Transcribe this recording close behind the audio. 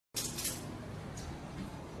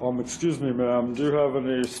Excuse me, ma'am. Do you have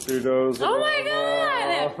any Speedos? Oh my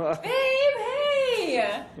god! Babe,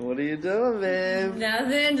 hey! What are you doing, babe?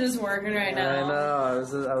 Nothing, just working right now. I know.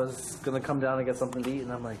 I was gonna come down and get something to eat,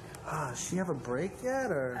 and I'm like, does she have a break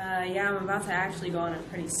yet, or? Yeah, I'm about to actually go on it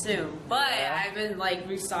pretty soon. But I've been like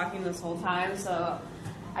restocking this whole time, so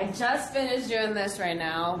I just finished doing this right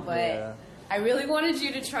now. But I really wanted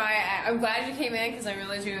you to try. I'm glad you came in because I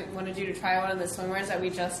really wanted you to try one of the swimwears that we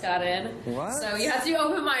just got in. What? So you have to be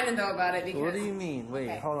open-minded though about it. Because What do you mean? Wait,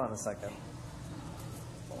 hold on a second.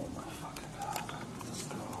 Oh my fucking god. This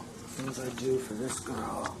girl. Things I do for this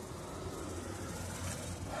girl.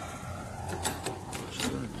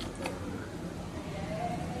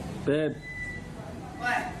 Babe.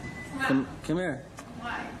 What? Come here.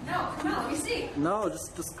 Why? No, come on, let me see. No,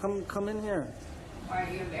 just come in here. Why are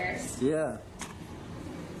you embarrassed? Yeah.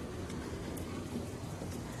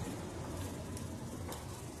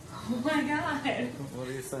 Oh my god. What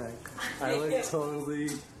do you think? I look totally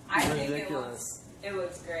ridiculous. It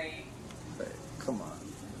looks great. Babe, come on.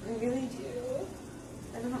 I really do.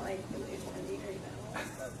 I'm not like really trendy right now.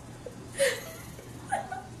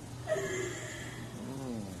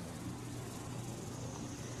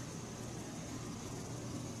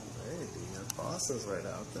 Baby, your boss is right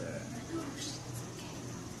out there.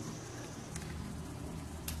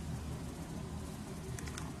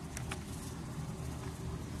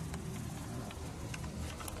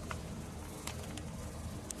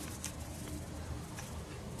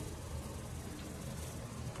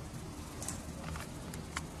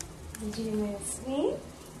 Did you miss me?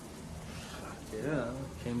 Yeah,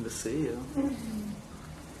 came to see you.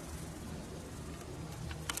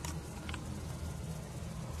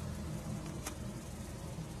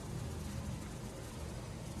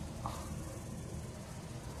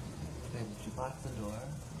 Hey, did you lock the door?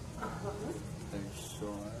 Are you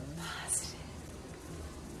sure? Positive.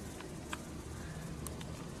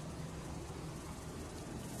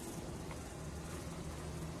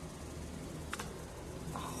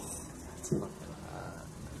 Look at that.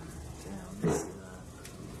 Damn, you see that?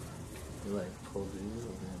 You like pulled these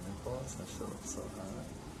over your nipples? That shit looks so hot.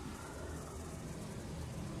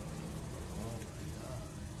 Oh my god.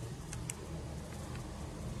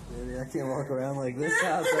 Baby, I can't walk around like this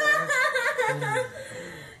out there.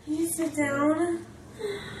 You sit down.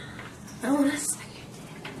 I want to suck your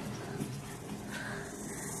dick.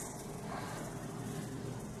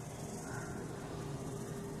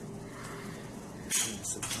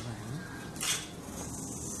 Sit down.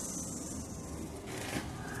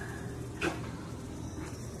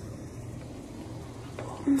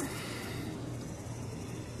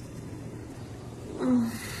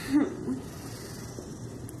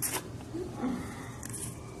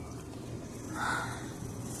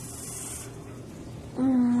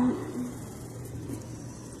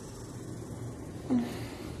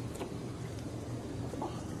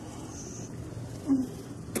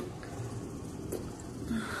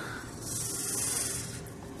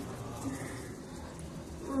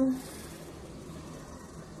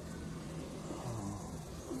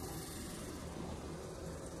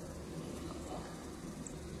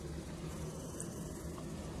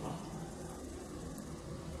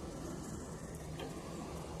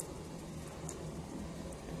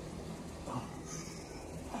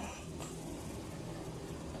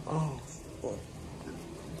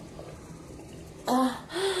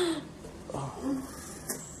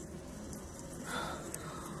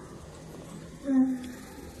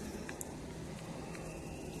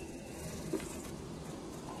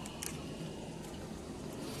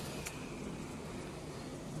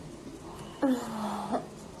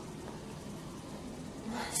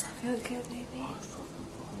 Does that feel good, baby?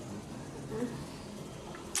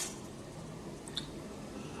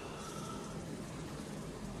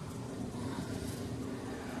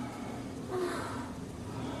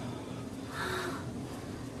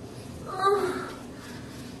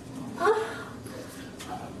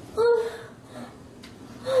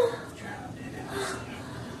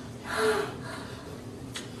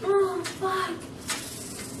 Oh, fuck.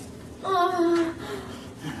 Oh.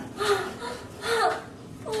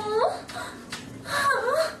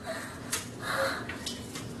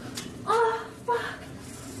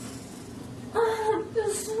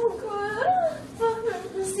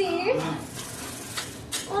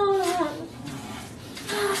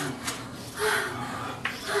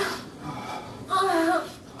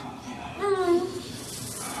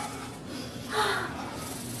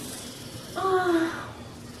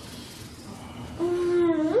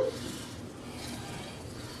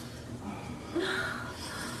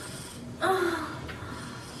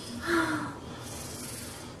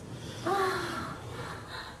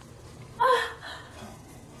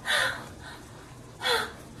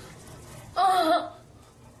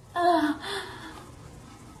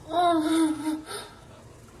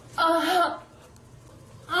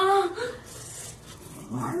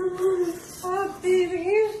 Fuck,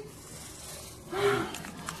 baby.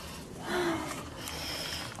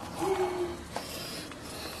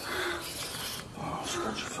 Oh,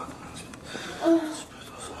 scratch your fucking nose.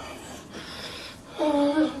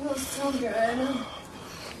 Oh, that feels so good.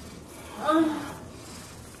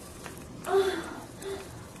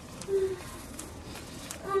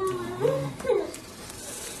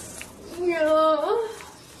 Yeah.